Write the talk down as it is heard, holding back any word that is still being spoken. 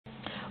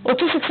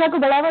उच्च शिक्षा को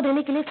बढ़ावा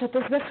देने के लिए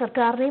छत्तीसगढ़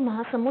सरकार ने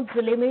महासमुंद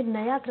जिले में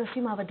नया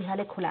कृषि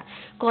महाविद्यालय खोला।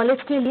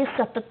 कॉलेज के लिए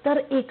 77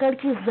 एकड़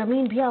की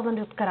जमीन भी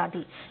आवंटित करा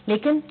दी,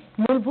 लेकिन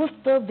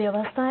मूलभूत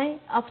व्यवस्थाएं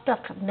अब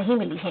तक नहीं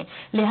मिली हैं।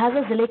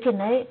 लिहाजा जिले के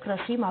नए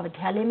कृषि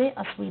महाविद्यालय में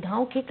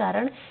असुविधाओं के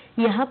कारण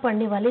यहां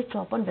पढ़ने वाले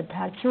 54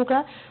 विद्यार्थियों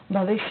का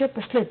भविष्य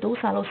पिछले 2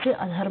 सालों से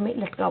अधर में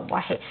लटका हुआ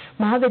है।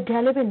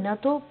 महाविद्यालय में न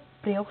तो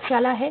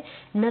प्रयोगशाला है,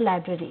 न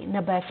लाइब्रेरी,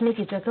 न बैठने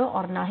की जगह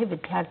और न ही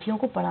विद्यार्थियों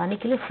को पढ़ाने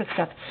के लिए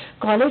शिक्षक।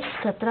 कॉलेज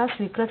 17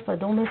 स्वीकृत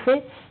पदों में से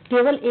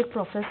केवल 1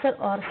 प्रोफेसर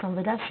और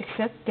संविदा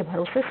शिक्षक के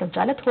भरोसे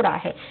संचालित हो रहा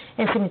है।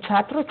 ऐसे में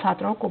छात्र और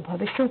छात्राओं को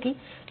भविष्य की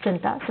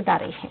चिंता सता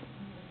रही है।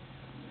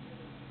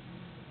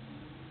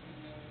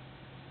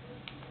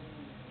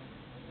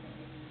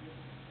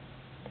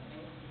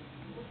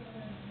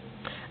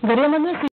 गरियाबंद में